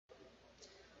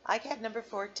ICAD number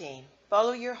 14,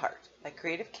 Follow Your Heart by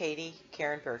Creative Katie,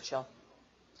 Karen Birchall.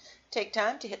 Take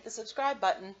time to hit the subscribe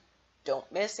button.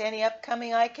 Don't miss any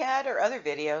upcoming ICAD or other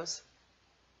videos.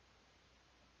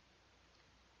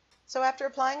 So after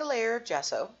applying a layer of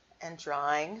gesso and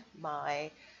drawing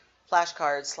my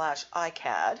flashcard /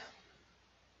 ICAD,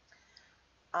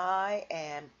 I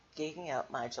am digging out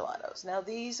my gelatos. Now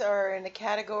these are in the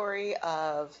category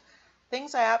of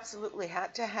things I absolutely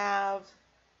had to have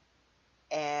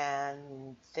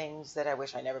and things that I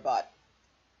wish I never bought.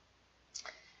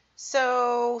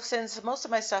 So since most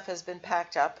of my stuff has been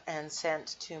packed up and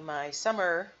sent to my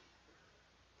summer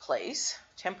place,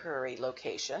 temporary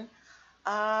location,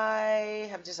 I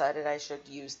have decided I should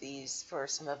use these for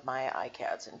some of my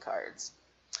ICADs and cards.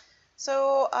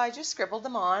 So I just scribbled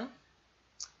them on,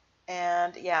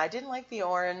 and yeah, I didn't like the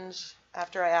orange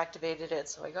after I activated it,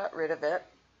 so I got rid of it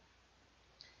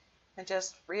and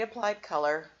just reapplied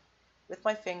color with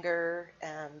my finger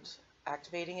and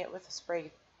activating it with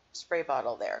a spray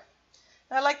bottle there.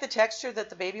 And I like the texture that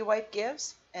the baby wipe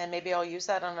gives, and maybe I'll use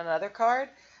that on another card,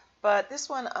 but this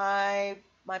one my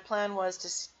plan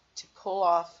was to pull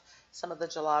off some of the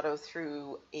gelato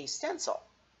through a stencil.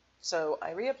 So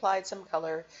I reapplied some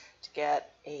color to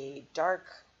get a dark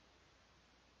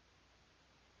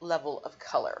level of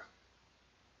color.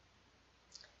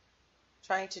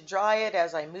 Trying to dry it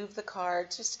as I move the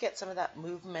card just to get some of that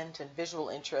movement and visual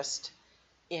interest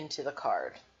into the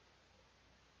card.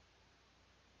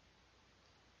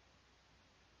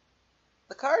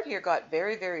 The card here got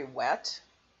very, very wet.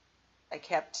 I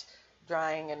kept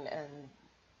drying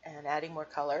and adding more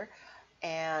color,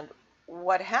 and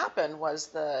what happened was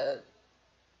the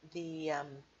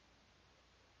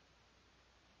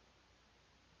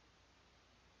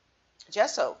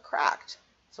gesso cracked.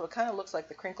 So it kind of looks like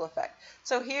the crinkle effect.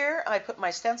 So here I put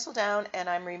my stencil down and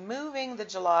I'm removing the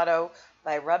gelato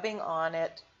by rubbing on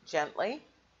it gently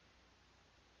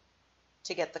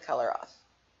to get the color off.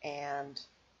 And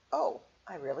oh,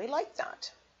 I really like that.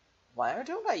 Why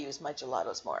don't I use my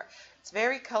gelatos more? It's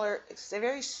a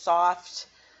very soft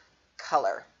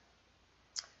color.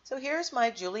 So here's my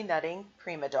Julie Nutting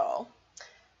Prima doll,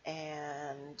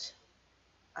 and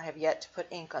I have yet to put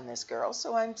ink on this girl,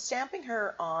 so I'm stamping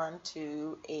her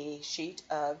onto a sheet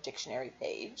of dictionary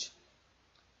page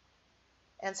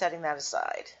and setting that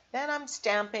aside. Then I'm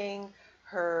stamping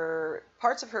her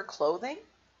parts of her clothing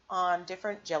on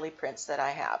different jelly prints that I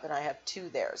have, and I have 2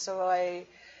 there. So I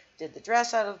did the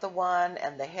dress out of the one,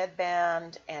 and the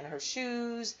headband, and her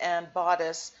shoes and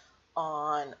bodice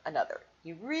on another.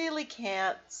 You really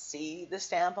can't see the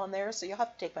stamp on there, so you'll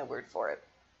have to take my word for it.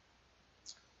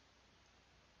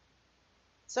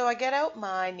 So I get out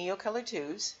my Neocolor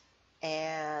 2s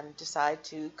and decide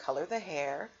to color the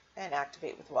hair and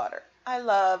activate with water. I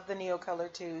love the Neocolor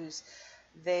 2s.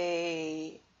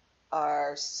 They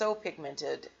are so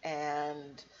pigmented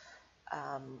and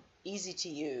easy to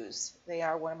use. They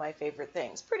are one of my favorite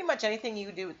things. Pretty much anything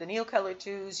you do with the Neocolor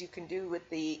 2s, you can do with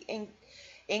the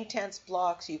Inktense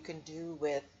blocks, you can do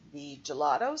with the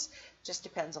gelatos. Just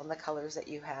depends on the colors that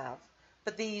you have.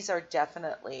 But these are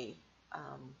definitely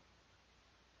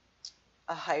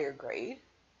a higher grade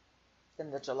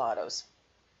than the gelatos.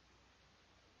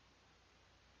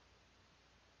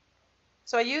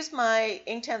 So I used my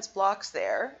Inktense blocks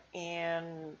there,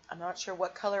 and I'm not sure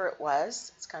what color it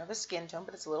was. It's kind of a skin tone,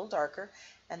 but it's a little darker.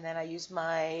 And then I used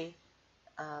my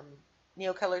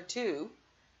Neocolor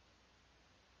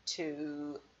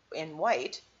 2 in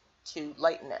white to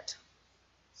lighten it.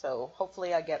 So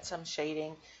hopefully I get some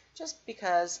shading just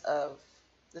because of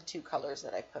the 2 colors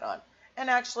that I put on. And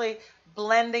actually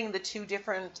blending the 2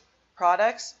 different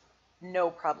products, no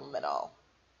problem at all.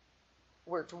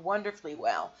 Worked wonderfully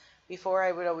well. Before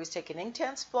I would always take an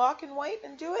Inktense block in white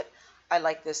and do it. I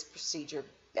like this procedure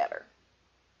better.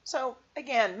 So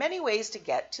again, many ways to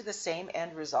get to the same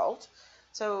end result.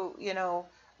 So, you know,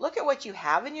 look at what you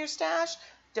have in your stash.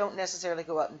 Don't necessarily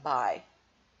go out and buy.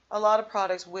 A lot of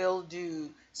products will do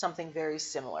something very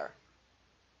similar.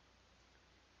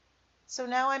 So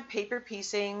now I'm paper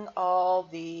piecing all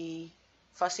the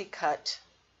fussy cut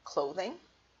clothing,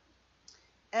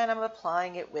 and I'm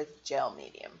applying it with gel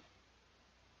medium.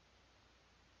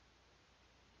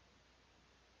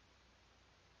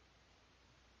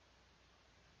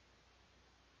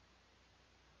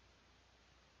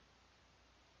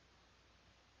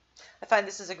 I find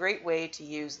this is a great way to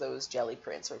use those jelly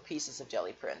prints or pieces of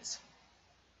jelly prints.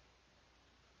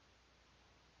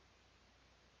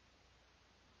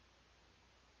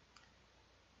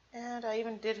 And I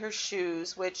even did her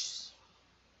shoes, which,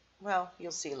 well,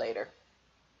 you'll see later.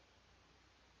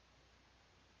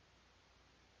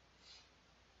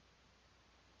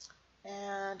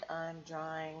 and I'm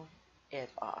drying it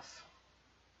off.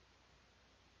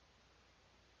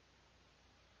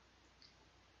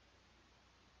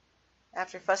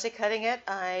 After fussy cutting it,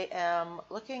 I am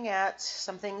looking at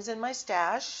some things in my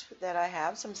stash that I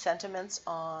have, some sentiments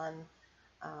on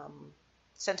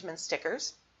sentiment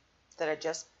stickers that I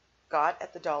just got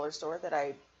at the dollar store that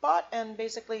I bought and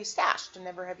basically stashed and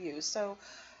never have used, so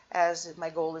as my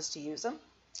goal is to use them.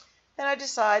 Then I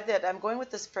decide that I'm going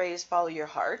with this phrase, follow your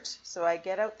heart, so I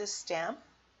get out this stamp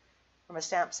from a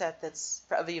stamp set that's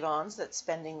of Yvonne's that's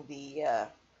spending the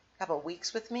couple of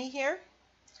weeks with me here,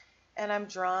 and I'm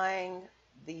drawing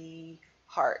the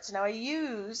hearts. Now I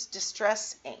use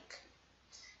Distress ink,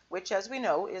 which as we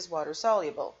know is water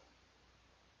soluble.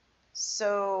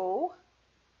 So,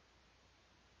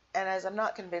 and as I'm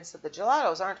not convinced that the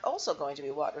gelatos aren't also going to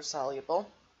be water soluble,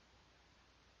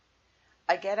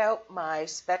 I get out my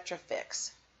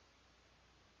Spectrafix.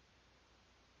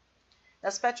 Now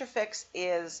Spectrafix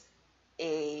is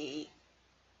a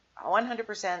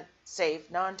 100%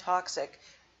 safe, non-toxic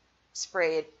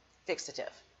sprayed fixative.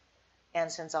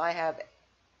 And since I have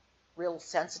real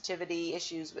sensitivity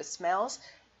issues with smells,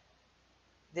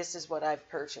 this is what I've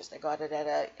purchased. I got it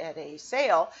at a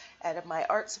sale at my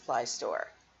art supply store.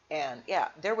 And yeah,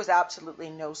 there was absolutely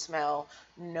no smell,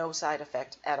 no side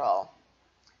effect at all.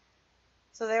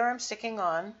 So there I'm sticking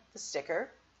on the sticker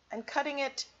and cutting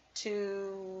it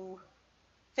to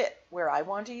fit where I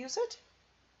want to use it.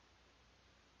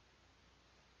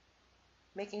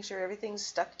 Making sure everything's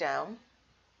stuck down.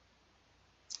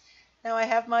 Now I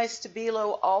have my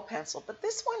Stabilo all pencil, but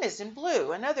this one is in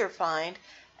blue, another find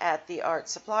at the art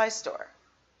supply store.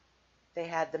 They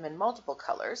had them in multiple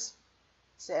colors.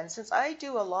 And since I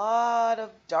do a lot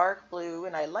of dark blue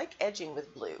and I like edging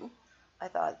with blue, I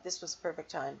thought this was the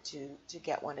perfect time to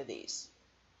get one of these.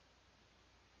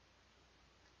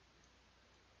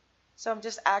 So I'm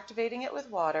just activating it with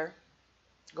water,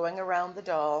 going around the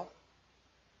doll.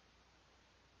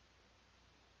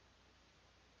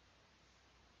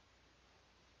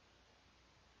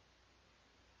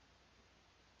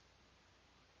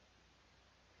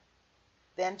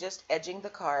 Then just edging the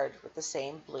card with the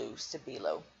same blue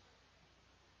Stabilo.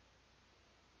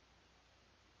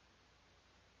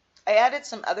 I added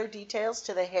some other details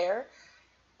to the hair,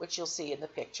 which you'll see in the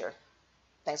picture.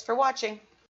 Thanks for watching.